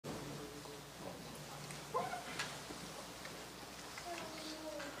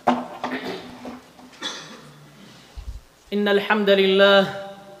إن الحمد لله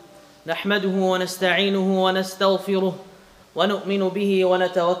نحمده ونستعينه ونستغفره ونؤمن به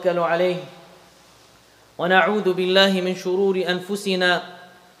ونتوكل عليه ونعوذ بالله من شرور أنفسنا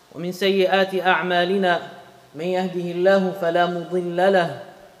ومن سيئات أعمالنا من يهده الله فلا مضل له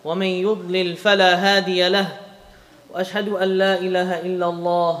ومن يضلل فلا هادي له وأشهد أن لا إله إلا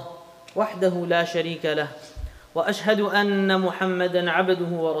الله وحده لا شريك له وأشهد أن محمدا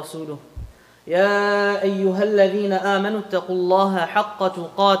عبده ورسوله يا أيها الذين آمنوا اتقوا الله حق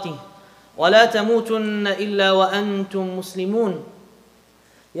تقاته ولا تموتن إلا وأنتم مسلمون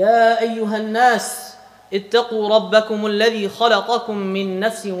يا أيها الناس اتقوا ربكم الذي خلقكم من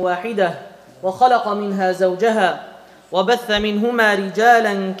نفس واحدة وخلق منها زوجها وبث منهما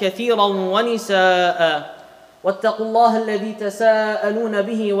رجالا كثيرا ونساء واتقوا الله الذي تساءلون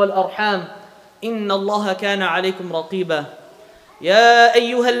به والأرحام إن الله كان عليكم رقيبا يا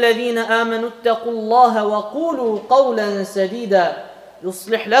أيها الذين آمنوا اتقوا الله وقولوا قولا سديدا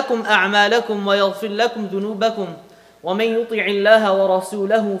يصلح لكم أعمالكم ويغفر لكم ذنوبكم ومن يطع الله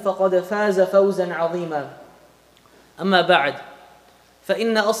ورسوله فقد فاز فوزا عظيما أما بعد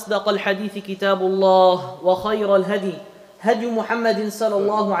فإن أصدق الحديث كتاب الله وخير الهدي هدي محمد صلى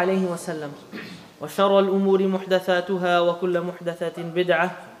الله عليه وسلم وشر الأمور محدثاتها وكل محدثة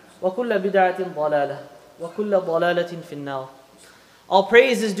بدعة وكل بدعة ضلالة وكل ضلالة في النار. All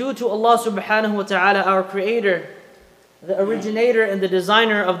praise is due to Allah subhanahu wa ta'ala, our creator, the originator and the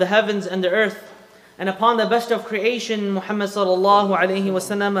designer of the heavens and the earth. And upon the best of creation, Muhammad sallallahu alayhi wa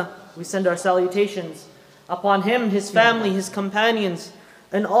sallam, we send our salutations. Upon him, his family, his companions,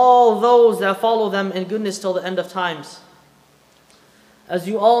 and all those that follow them in goodness till the end of times. As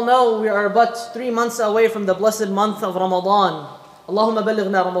you all know, we are but 3 months away from the blessed month of Ramadan. Allahumma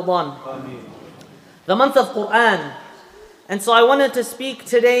balighna Ramadan. The month of Quran. And so I wanted to speak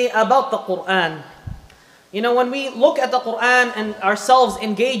today about the Quran. You know, when we look at the Quran and ourselves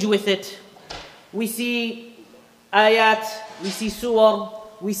engage with it, we see ayat, we see surah,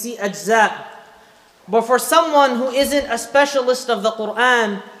 we see ajza. But for someone who isn't a specialist of the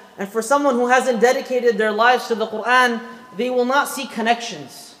Quran, and for someone who hasn't dedicated their lives to the Quran, they will not see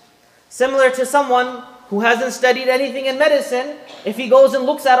connections. Similar to someone who hasn't studied anything in medicine, if he goes and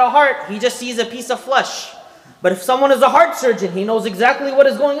looks at a heart, he just sees a piece of flesh. But if someone is a heart surgeon, he knows exactly what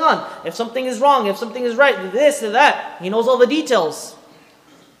is going on. If something is wrong, if something is right, this or that, he knows all the details.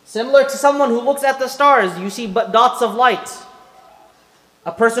 Similar to someone who looks at the stars, you see but dots of light.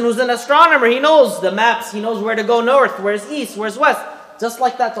 A person who's an astronomer, he knows the maps, he knows where to go north, where's east, where's west. Just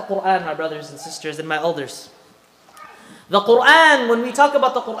like that, the Quran, my brothers and sisters and my elders. The Quran, when we talk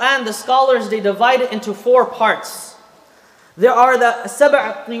about the Quran, the scholars, they divide it into 4 parts. There are the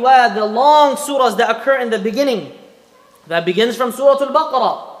Sab' Tiwad, the long surahs that occur in the beginning. That begins from Surah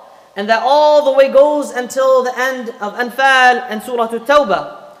Al-Baqarah. And that all the way goes until the end of Anfal and Surah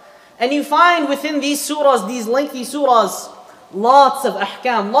Al-Tawbah. And you find within these surahs, these lengthy surahs, lots of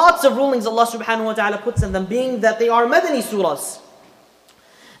ahkam, lots of rulings Allah subhanahu wa ta'ala puts in them, being that they are Madani surahs.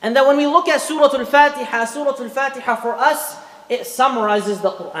 And that when we look at Surah Al-Fatiha for us, it summarizes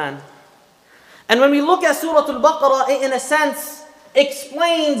the Quran. And when we look at Surah Al-Baqarah, it in a sense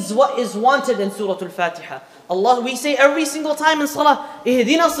explains what is wanted in Surah Al-Fatiha. Allah, we say every single time in Salah,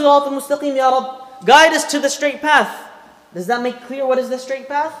 Ihdina Sirat al-Mustaqim ya Rabb, guide us to the straight path. Does that make clear what is the straight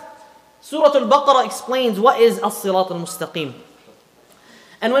path? Surah Al-Baqarah explains what is As-Sirat al-Mustaqim.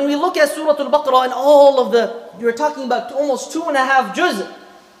 And when we look at Surah Al-Baqarah and all of you're talking about almost 2.5 juz',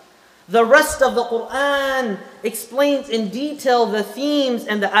 the rest of the Quran explains in detail the themes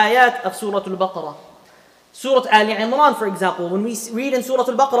and the ayat of Surah Al-Baqarah. Surah Ali Imran, for example, when we read in Surah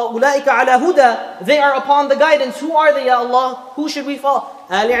Al-Baqarah, أُولَٰئِكَ عَلَى هُدَى, they are upon the guidance. Who are they, Ya Allah? Who should we follow?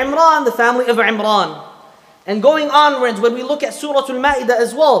 Ali Imran, the family of Imran. And going onwards, when we look at Surah Al-Ma'idah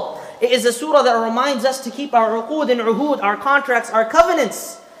as well, it is a surah that reminds us to keep our uqud and uhud, our contracts, our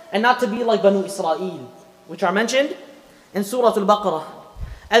covenants, and not to be like Banu Israel, which are mentioned in Surah Al-Baqarah.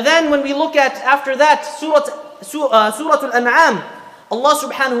 And then when we look at, after that, Surah Al-An'am, Allah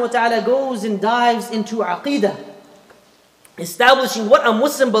subhanahu wa ta'ala goes and dives into aqidah, establishing what a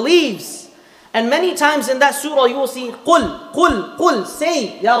Muslim believes. And many times in that surah you will see, Qul,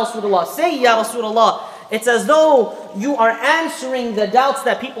 say Ya Rasulullah, say Ya Rasulullah. It's as though you are answering the doubts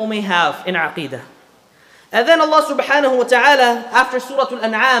that people may have in aqidah. And then Allah subhanahu wa ta'ala, after Surah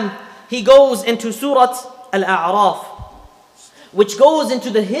Al-An'am, He goes into Surah Al-A'raf, which goes into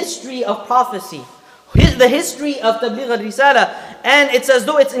the history of prophecy, the history of Tabligh al-Risala, and it's as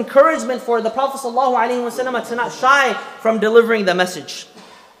though it's encouragement for the Prophet ﷺ to not shy from delivering the message.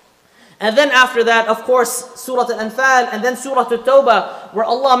 And then after that, of course, Surah Al-Anfal, and then Surah At-Tawbah, where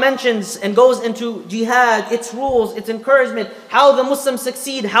Allah mentions and goes into jihad, its rules, its encouragement, how the Muslims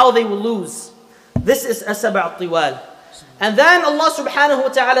succeed, how they will lose. This is As-Sab' Tiwal. And then Allah subhanahu wa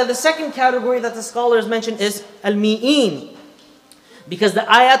ta'ala, the second category that the scholars mention is Al-Mi'een. Because the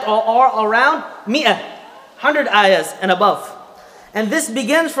ayat are around mi'ah, 100 ayahs and above. And this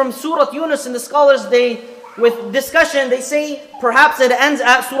begins from Surah Yunus, and the scholars, with discussion, they say perhaps it ends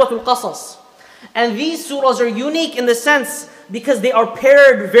at Surah Al-Qasas. And these surahs are unique in the sense because they are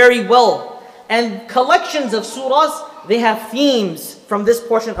paired very well. And collections of surahs, they have themes from this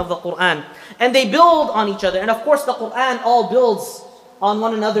portion of the Quran. And they build on each other. And of course the Quran all builds on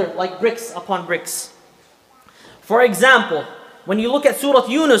one another like bricks upon bricks. For example, when you look at Surah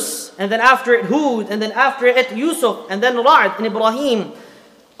Yunus, and then after it Hud, and then after it Yusuf, and then Ra'd and Ibrahim,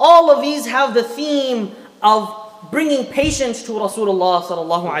 all of these have the theme of bringing patience to Rasulullah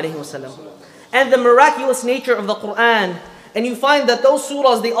sallallahu alaihi wasallam, and the miraculous nature of the Quran. And you find that those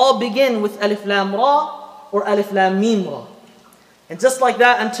surahs, they all begin with Alif Lam Ra or Alif Lam Mim Ra, and just like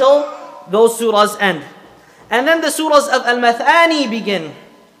that until those surahs end. And then the surahs of Al-Mathani begin,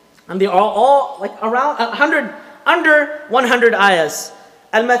 and they are all like around 100, under 100 ayahs.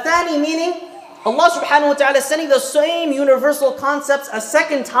 Al-Mathani meaning Allah subhanahu wa ta'ala is sending the same universal concepts a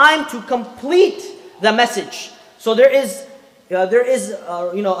second time to complete the message. So there is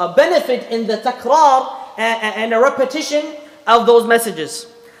a benefit in the takrar and a repetition of those messages.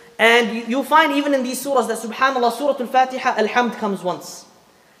 And you find even in these surahs that subhanallah, Surah Al-Fatiha, Al-Hamd comes once.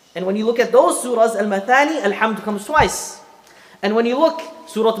 And when you look at those surahs, Al-Mathani, Al-Hamd comes twice. And when you look,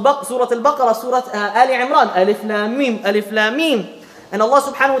 Surah Al-Baqarah, Surah Ali Imran, Alif Lam Mim, Alif Lam Mim. And Allah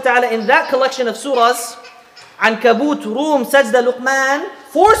subhanahu wa ta'ala in that collection of surahs, Ankabut, Rum, Sajda, Luqman,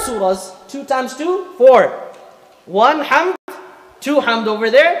 4 surahs, 2 times 2, 4. 1 Hamd, 2 Hamd over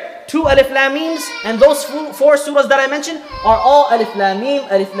there, 2 Alif Lam Mims, and those 4 surahs that I mentioned are all Alif Lam Mim,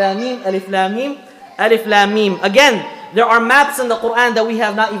 Alif Lam Mim, Alif Lam Mim, Alif Lam Mim. Again, there are maps in the Quran that we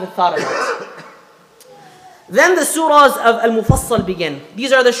have not even thought about. Then the surahs of Al-Mufassal begin.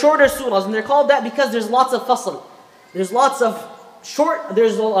 These are the shorter surahs, and they're called that because there's lots of fasl. There's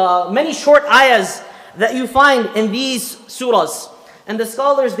many short ayahs that you find in these surahs. And the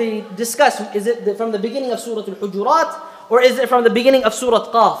scholars, they discuss, is it from the beginning of Surah Al-Hujurat, or is it from the beginning of Surah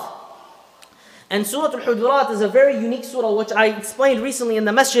Qaaf? And Surah Al-Hujurat is a very unique surah, which I explained recently in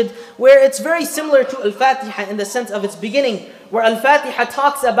the masjid, where it's very similar to Al-Fatiha in the sense of its beginning, where Al-Fatiha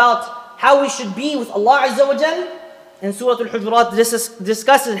talks about how we should be with Allah Azza wa Jal, and Surah Al-Hujurat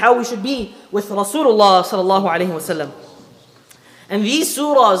discusses how we should be with Rasulullah sallallahu alaihi wasallam. And these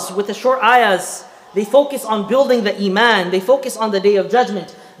surahs with the short ayahs, they focus on building the iman, they focus on the day of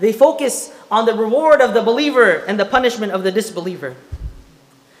judgment, they focus on the reward of the believer and the punishment of the disbeliever.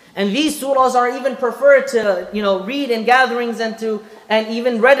 And these surahs are even preferred to read in gatherings and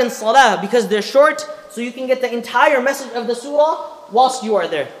even read in salah because they're short, so you can get the entire message of the surah whilst you are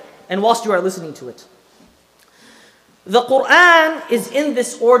there and whilst you are listening to it. The Quran is in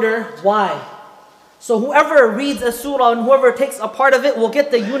this order. Why? So whoever reads a surah and whoever takes a part of it will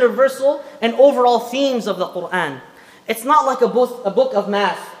get the universal and overall themes of the Quran. It's not like a book of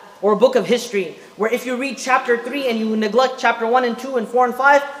math or a book of history, where if you read chapter 3 and you neglect chapter 1 and 2 and 4 and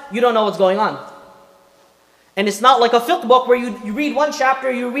 5, you don't know what's going on. And it's not like a fiqh book where you read one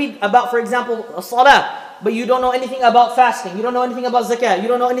chapter, you read about, for example, a salah, but you don't know anything about fasting, you don't know anything about zakah, you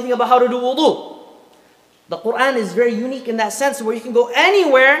don't know anything about how to do wudu. The Quran is very unique in that sense, where you can go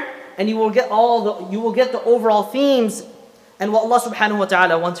anywhere and you will get the overall themes and what Allah subhanahu wa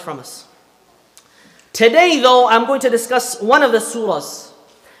ta'ala wants from us. Today though, I'm going to discuss one of the surahs.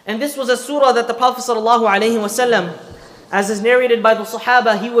 And this was a surah that the Prophet sallallahu alaihi wasallam, as is narrated by the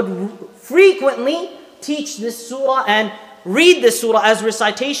Sahaba, he would frequently teach this surah and read this surah as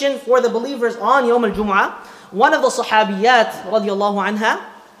recitation for the believers on Yawm al-Jumu'ah. One of the Sahabiyat radiallahu anha,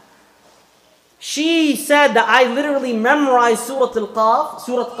 she said that I literally memorized Surah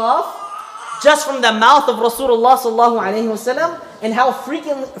Qaaf, just from the mouth of Rasulullah sallallahu alaihi wasallam, and how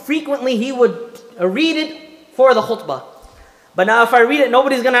frequently he would read it for the khutbah. But now if I read it,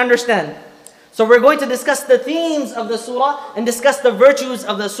 nobody's going to understand. So we're going to discuss the themes of the surah and discuss the virtues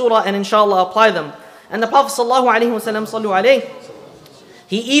of the surah and inshallah apply them. And the Prophet sallallahu alaihi wasallam, sallu alayhi,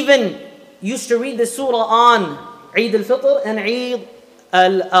 he even used to read the surah on Eid al-Fitr and Eid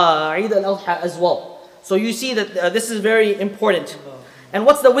al-Adha as well. So you see that this is very important. And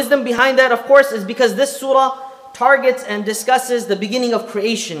what's the wisdom behind that? Of course, is because this surah targets and discusses the beginning of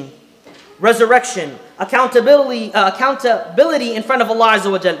creation, resurrection, accountability in front of Allah Azza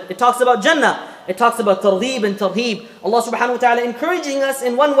wa Jal. It talks about Jannah. it talks about targheeb and tarheeb. Allah subhanahu wa ta'ala encouraging us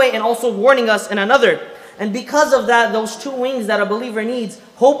in one way and also warning us in another. And because of that, those two wings that a believer needs,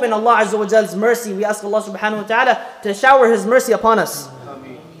 hope in Allah Azza wa Jal's mercy. We ask Allah subhanahu wa ta'ala to shower His mercy upon us.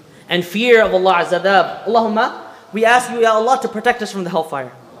 Ameen. And fear of Allah Azza wa Jalla. Allahumma, we ask you, Ya Allah, to protect us from the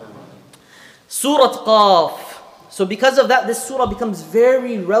hellfire. Surah Qaaf. So because of that, this surah becomes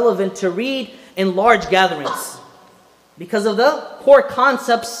very relevant to read in large gatherings, because of the core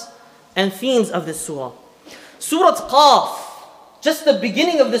concepts and themes of this surah. Surah Qaaf, just the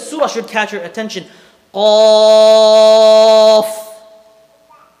beginning of this surah should catch your attention. Qaaf.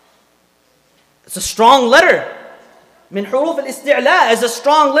 It's a strong letter. Min huruf al-isti'la is a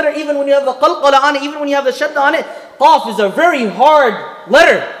strong letter, even when you have the qalqala on it, even when you have the shadda on it. Qaaf is a very hard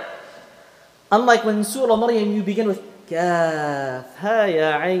letter. Unlike when in Surah Maryam you begin with Kaf, Ha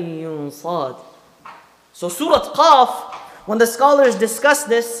Ya Ayyun Sad. So Surah Qaaf, when the scholars discuss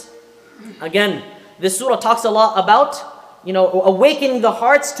this, again, this surah talks a lot about, awakening the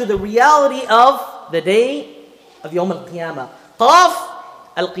hearts to the reality of the day of Yawm al-Qiyamah. Qaaf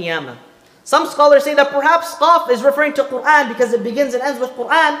al-Qiyamah. Some scholars say that perhaps Qaaf is referring to Quran because it begins and ends with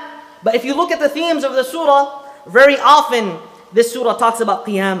Quran. But if you look at the themes of the surah, very often this surah talks about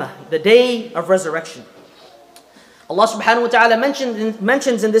Qiyamah, the day of resurrection. Allah subhanahu wa ta'ala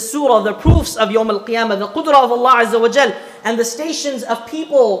mentions in this surah the proofs of Yawm al-Qiyamah, the qudra of Allah Azza wa Jal, and the stations of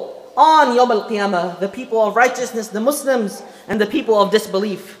people on Yawm al-Qiyamah, the people of righteousness, the Muslims, and the people of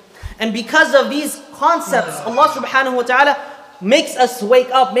disbelief. And because of these concepts, Allah subhanahu wa ta'ala makes us wake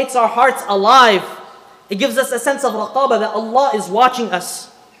up, makes our hearts alive. It gives us a sense of raqaba, that Allah is watching us.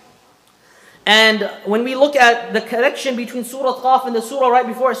 And when we look at the connection between Surah Qaaf and the surah right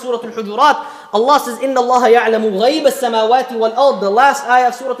before it, Surah Al-Hujurat, Allah says, إِنَّ اللَّهَ يَعْلَمُ غَيْبَ السَّمَاوَاتِ وَالْأَرْضِ, the last ayah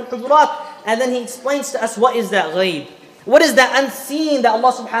of Surah Al-Hujurat. And then He explains to us what is that ghaib. What is that unseen that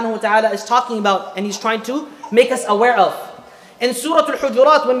Allah subhanahu wa ta'ala is talking about and He's trying to make us aware of. In Surah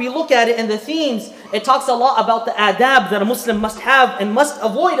Al-Hujurat, when we look at it and the themes, it talks a lot about the adab that a Muslim must have and must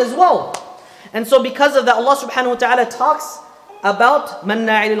avoid as well. And so because of that, Allah subhanahu wa ta'ala talks about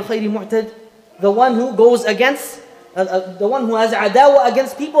مَنَّاعِ لِلْخَيْرِ مُعْتَدٍ, the one who goes against, the one who has adawa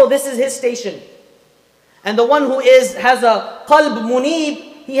against people, this is his station. And the one who has a qalb munib,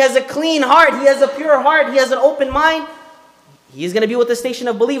 he has a clean heart, he has a pure heart, he has an open mind, he is going to be with the station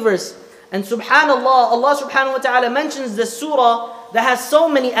of believers. And subhanallah, Allah subhanahu wa ta'ala mentions this surah that has so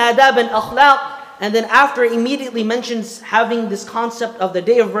many adab and akhlaq, and then after immediately mentions having this concept of the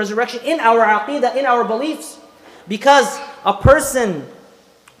day of resurrection in our aqidah, in our beliefs. Because a person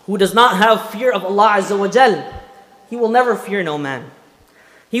who does not have fear of Allah Azza wa Jal, he will never fear no man.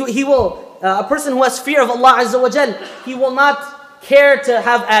 A person who has fear of Allah Azza wa Jal, he will not care to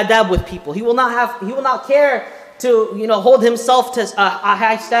have adab with people. He will not care to hold himself to a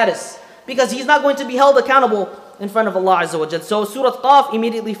high status, because he's not going to be held accountable in front of Allah Azza wa Jal. So Surah Qaaf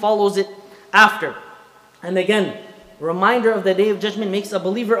immediately follows it after. And again, reminder of the Day of Judgment makes a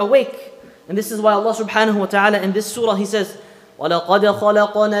believer awake. And this is why Allah subhanahu wa ta'ala in this surah, He says, وَلَقَدْ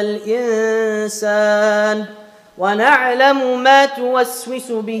خَلَقْنَا الْإِنسَانَ وَنَعْلَمُ مَا تُوَسْوِسُ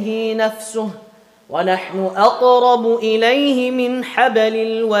بِهِ نَفْسُهُ وَنَحْنُ أَقْرَبُ إِلَيْهِ مِنْ حَبَلِ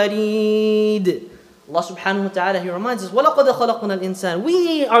الْوَرِيدِ. Allah subhanahu wa ta'ala, He reminds us, وَلَقَدْ خَلَقْنَا الْإِنسَانَ,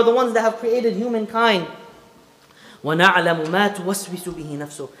 we are the ones that have created humankind. وَنَعْلَمُ مَا تُوَسْوِسُ بِهِ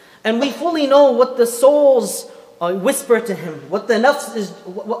نَفْسُهُ, and we fully know what the souls whisper to him, what the nafs is,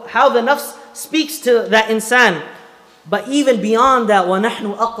 how the nafs speaks to that insan. But even beyond that,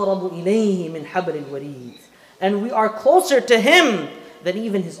 وَنَحْنُ أَقْرَبُ إِلَيْهِ مِنْ حَبْلِ الْوَرِيدِ, and we are closer to him than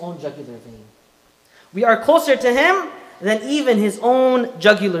even his own jugular vein. We are closer to him than even his own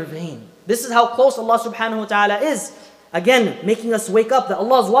jugular vein. This is how close Allah subhanahu wa ta'ala is. Again, making us wake up that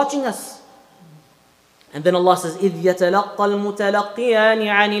Allah is watching us. And then Allah says, إِذْ يَتَلَقَّى الْمُتَلَقِّيَانِ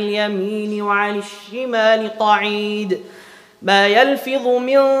عَنِ الْيَمِينِ وَعَنِ الشِّمَالِ قَعِيدٌ مَا يَلْفِظُ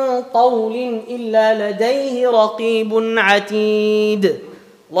مِنْ قَوْلٍ إِلَّا لَدَيْهِ رَقِيبٌ عَتِيدٌ.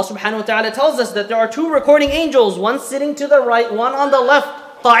 Allah subhanahu wa ta'ala tells us that there are two recording angels, one sitting to the right, one on the left.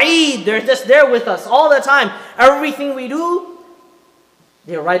 Qa'id, they're just there with us all the time. Everything we do,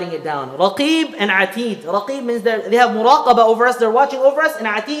 they're writing it down. Raqib and Atid. Raqib means they have muraqaba over us, they're watching over us, and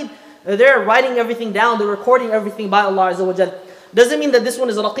Atid, they're writing everything down, they're recording everything by Allah Azza wa Jal. Doesn't mean that this one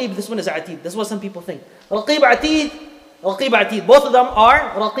is Raqib, this one is Atid. That's what some people think. Raqib, Atid, Raqib, Atid. Both of them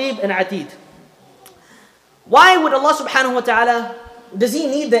are Raqib and Atid. Why would Allah subhanahu wa ta'ala, does He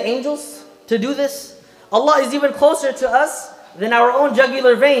need the angels to do this? Allah is even closer to us than our own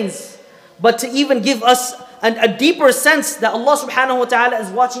jugular veins. But to even give us a deeper sense that Allah subhanahu wa ta'ala is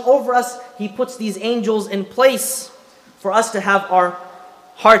watching over us, He puts these angels in place for us to have our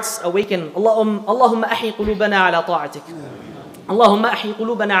hearts awaken. Allahumma ahyi qulubana ala ta'atik. Allahumma ahyi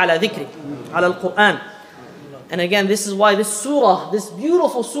qulubana ala dhikrik, ala al-Quran. And again, this is why this surah, this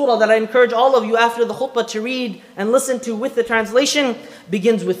beautiful surah that I encourage all of you after the khutbah to read and listen to with the translation,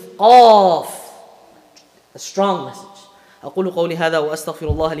 begins with Qaaf, a strong message. أقول قولي هذا وأستغفر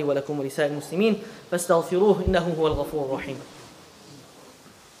الله لي ولكم ولسائر المسلمين فاستغفروه إنه هو الغفور الرحيم.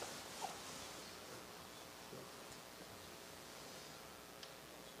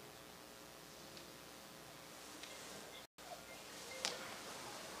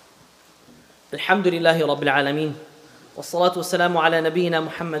 الحمد لله رب العالمين والصلاة والسلام على نبينا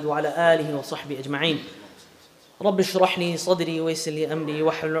محمد وعلى آله وصحبه أجمعين. رب اشرح لي صدري ويسر لي أمري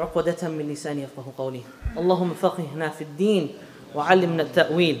واحلل عقدة من لساني يفقهوا قولي. اللهم فقهنا في الدين وعلمنا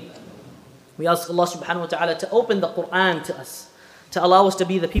التأويل. We ask Allah subhanahu wa ta'ala to open the Quran to us, to allow us to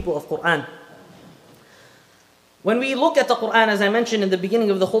be the people of Quran. When we look at the Quran, as I mentioned in the beginning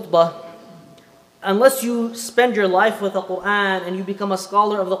of the khutbah, unless you spend your life with the Quran and you become a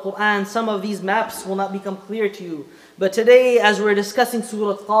scholar of the Quran, some of these maps will not become clear to you. But today, as we're discussing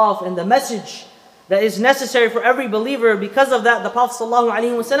Surah Qaaf and the message that is necessary for every believer, because of that, the Prophet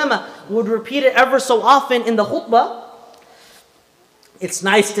ﷺ would repeat it ever so often in the khutbah. It's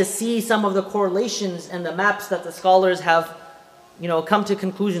nice to see some of the correlations and the maps that the scholars have, come to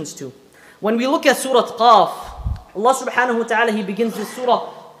conclusions to. When we look at Surah Qaaf, Allah subhanahu wa ta'ala, He begins this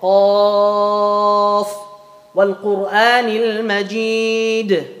surah, Qaaf wal-Qur'an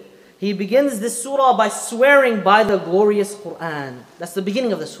al-Majid. He begins this surah by swearing by the glorious Quran. That's the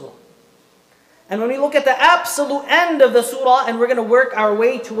beginning of the surah. And when we look at the absolute end of the surah, and we're going to work our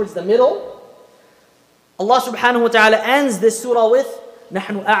way towards the middle, Allah subhanahu wa ta'ala ends this surah with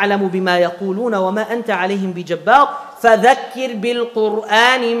نحن أعلم بما يقولون وما أنت عليهم بجبار فذكر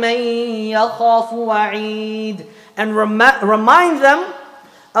بالقرآن من يخاف وعيد. And remind them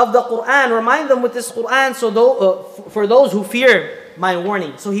of the Quran, remind them with this Quran for those who fear my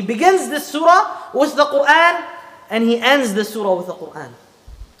warning. So he begins this surah with the Quran and he ends this surah with the Quran.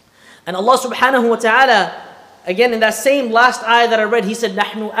 And Allah subhanahu wa ta'ala, again in that same last ayah that I read, He said,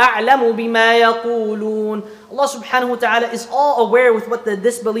 نَحْنُ أَعْلَمُ بِمَا يَقُولُونَ. Allah subhanahu wa ta'ala is all aware with what the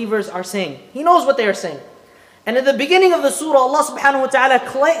disbelievers are saying. He knows what they are saying. And in the beginning of the surah, Allah subhanahu wa ta'ala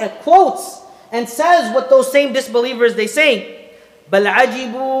quotes and says what those same disbelievers they say. بَلْ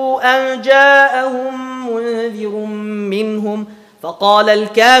عَجِبُوا أَنْ جَاءَهُمْ مُنذِرٌ مِّنْهُمْ فَقَالَ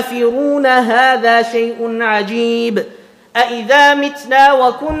الْكَافِرُونَ هَذَا شَيْءٌ عَجِيبٌ أَإِذَا مِتْنَا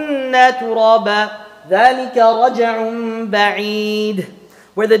وَكُنَّا تُرَابًا ذَلِكَ رَجْعٌ بَعِيدٌ.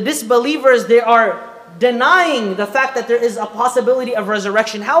 Where the disbelievers, they are denying the fact that there is a possibility of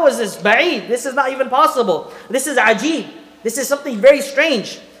resurrection. How is this? Ba'id. This is not even possible. This is ajib. This is something very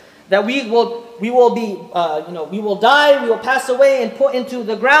strange. That we will die, we will pass away and put into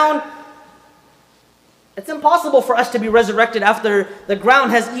the ground. It's impossible for us to be resurrected after the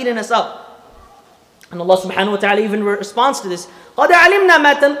ground has eaten us up. And Allah subhanahu wa ta'ala even responds to this. قَدْ عَلِمْنَا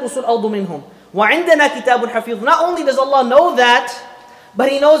مَا تَنْقُصُ الْأَرْضُ مِنْهُمْ وَعِنْدَنَا كِتَابٌ حَفِيظٌ. Not only does Allah know that, but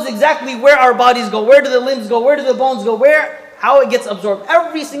He knows exactly where our bodies go, where do the limbs go, where do the bones go, how it gets absorbed.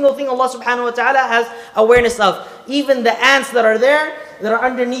 Every single thing Allah subhanahu wa ta'ala has awareness of. Even the ants that are there, that are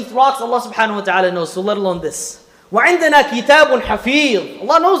underneath rocks, Allah subhanahu wa ta'ala knows, so let alone this. وَعِنْدَنَا كِتَابٌ حَفِيظٌ.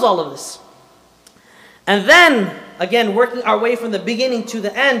 Allah knows all of this. And then, again, working our way from the beginning to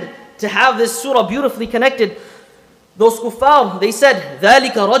the end, to have this surah beautifully connected, those kuffar, they said,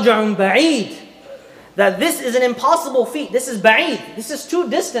 ذَلِكَ رَجْعٌ بَعِيدٌ. That this is an impossible feat. This is ba'id. This is too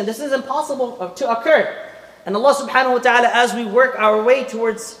distant. This is impossible to occur. And Allah subhanahu wa ta'ala, as we work our way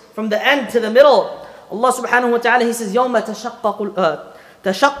towards, from the end to the middle, Allah subhanahu wa ta'ala, He says, يَوْمَ تَشَقَّقُ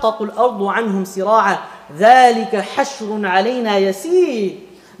الْأَرْضُ عَنْهُمْ سِرَاعًا ذَلِكَ حَشْرٌ عَلَيْنَا يَسِيرٌ.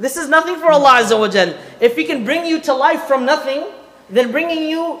 This is nothing for Allah Azza wa Jal. If He can bring you to life from nothing, then bringing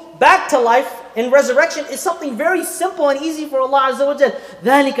you back to life in resurrection is something very simple and easy for Allah Azza wa Jal.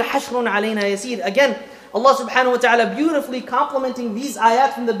 ذَلِكَ حَشْرٌ عَلَيْنَا يَسِيرٌ. Again, Allah subhanahu wa ta'ala beautifully complementing these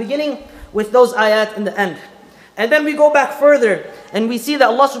ayat from the beginning with those ayat in the end. And then we go back further and we see that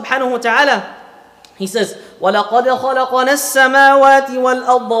Allah subhanahu wa ta'ala, He says, وَلَقَدْ خَلَقْنَا السَّمَاوَاتِ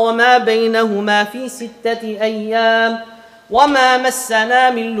وَالْأَرْضَ وَمَا بَيْنَهُمَا فِي سِتَّةِ أَيَّامٍ وَمَا مَسَّنَا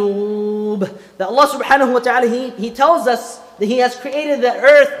مِن لُغُوبٍ. That Allah subhanahu wa ta'ala, He tells us that He has created the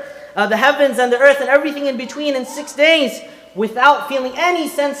earth, the heavens and the earth and everything in between in 6 days without feeling any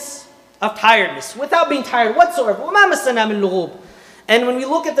sense of tiredness, without being tired whatsoever. وَمَا مَسَّنَا مِن لُغُوبٍ. And when we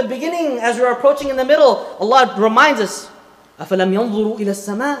look at the beginning, as we're approaching in the middle, Allah reminds us, أَفَلَمْ يَنْظُرُوا إِلَى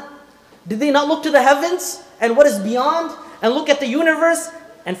السَّمَاءِ. Did they not look to the heavens and what is beyond, and look at the universe?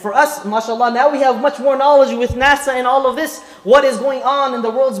 And for us, mashallah, now we have much more knowledge with NASA and all of this, what is going on in the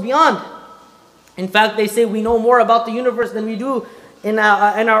worlds beyond. In fact, they say we know more about the universe than we do in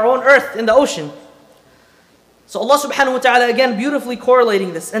our own earth, in the ocean. So Allah subhanahu wa ta'ala again beautifully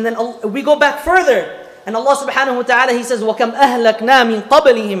correlating this. And then we go back further. And Allah subhanahu wa ta'ala, He says, وَكَمْ أَهْلَكْنَا مِنْ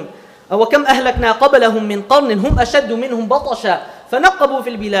قَبْلِهِمْ وَكَمْ أَهْلَكْنَا قَبْلَهُمْ مِنْ قَرْنٍ هُمْ أَشَدُّ مِنْهُمْ بَطَشًا فَنَقَّبُوا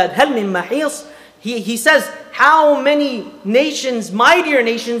فِي الْبِلَادِ هَلْ مِنْ مَحِيصٍ. He says, how many nations, mightier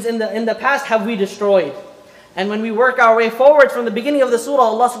nations in the past have we destroyed? And when we work our way forward from the beginning of the surah,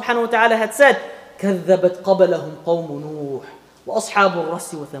 Allah subhanahu wa ta'ala had said, كَذَّبَتْ قَبْلَهُمْ قَوْمُ نُوحٍ وَأَصْحَابُ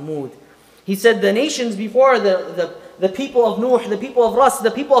الرَّسِّ وَثَمُودٍ. He said the nations before, the people of Nuh, the people of Ras,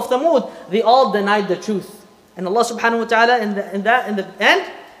 the people of Thamud, they all denied the truth. And Allah subhanahu wa ta'ala in the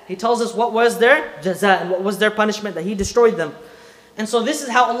end, He tells us what was their jaza and what was their punishment, that He destroyed them. And so this is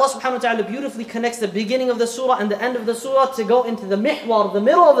how Allah subhanahu wa ta'ala beautifully connects the beginning of the surah and the end of the surah to go into the mihwar, the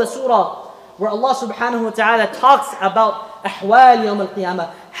middle of the surah, where Allah subhanahu wa ta'ala talks about ahwal yawm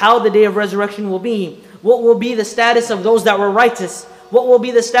al-qiyamah, how the day of resurrection will be, what will be the status of those that were righteous, what will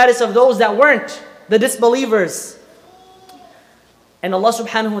be the status of those that weren't, the disbelievers. And Allah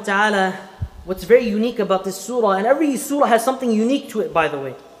subhanahu wa ta'ala, what's very unique about this surah, and every surah has something unique to it, by the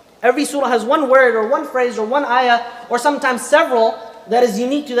way. Every surah has one word or one phrase or one ayah or sometimes several that is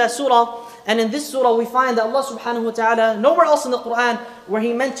unique to that surah. And in this surah we find that Allah subhanahu wa ta'ala, nowhere else in the Quran where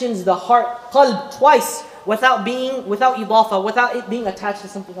He mentions the heart, qalb, twice without idafa, without it being attached to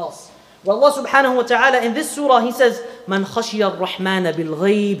something else. Where Allah subhanahu wa ta'ala in this surah He says, Man khashiya ar-Rahmana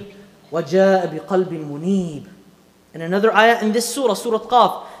bil-ghayb wa ja'a bi-qalbin munib. In another ayah in this surah, Surah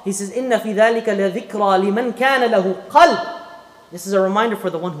Qaaf, He says, Inna fi dhalika la dhikra liman kana lahu qalb. This is a reminder for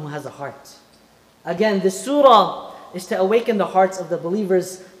the one who has a heart. Again, this surah is to awaken the hearts of the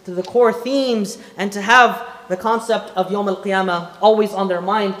believers to the core themes and to have the concept of Yawm al-Qiyamah always on their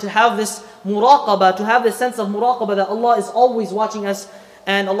mind, to have this muraqabah, to have this sense of muraqabah that Allah is always watching us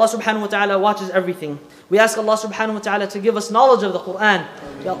and Allah subhanahu wa ta'ala watches everything. We ask Allah subhanahu wa ta'ala to give us knowledge of the Quran.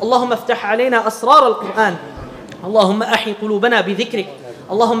 Ya Allahumma aftah alayna asrar al-Quran. Allahumma ahi qulubana bi dhikrik.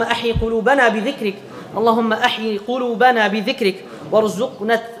 Allahumma ahi qulubana bi dhikrik. اللهم أحيي قلوبنا بذكرك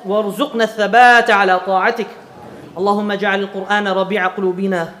وارزقنا الثبات على طاعتك. اللهم اجعل القرآن ربيع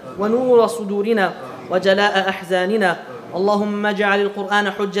قلوبنا ونور صدورنا وجلاء أحزاننا. اللهم اجعل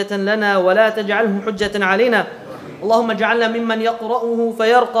القرآن حجة لنا ولا تجعله حجة علينا. اللهم اجعلنا ممن يقرأه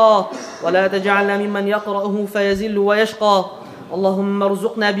فيرقى ولا تجعلنا ممن يقرأه فيزل ويشقى. اللهم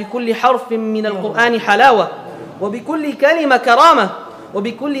ارزقنا بكل حرف من القرآن حلاوة وبكل كلمة كرامة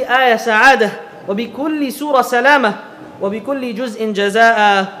وبكل آية سعادة وبكل سورة سلامة وبكل جزء جزاء.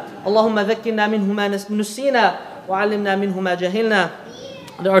 اللهم ذكرنا منه ما نسينا وعلمنا منه ما جهلنا.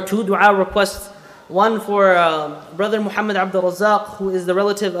 There are two dua requests. One for brother Muhammad AbdulRazzak, who is the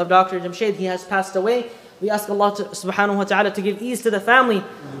relative of Dr. Jamshid. He has passed away. We ask Allah subhanahu wa ta'ala to give ease to the family.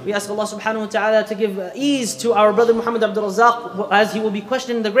 We ask Allah subhanahu wa ta'ala to give ease to our brother Muhammad AbdulRazzak as he will be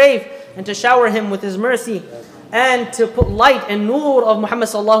questioned in the grave, and to shower him with His mercy, and to put light and nur of Muhammad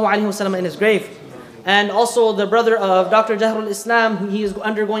sallallahu alaihi wasallam in his grave. And also the brother of Dr. Jahrul Islam, he is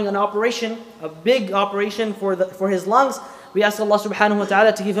undergoing an operation, a big operation for his lungs. We ask Allah subhanahu wa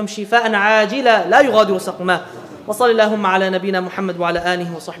ta'ala to give him shifa'an ajila la yughadiru saqma. Wa sallallahu ala nabina Muhammad wa ala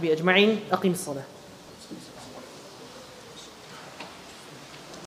alihi wa sahbihi ajma'in. Aqim as-salah.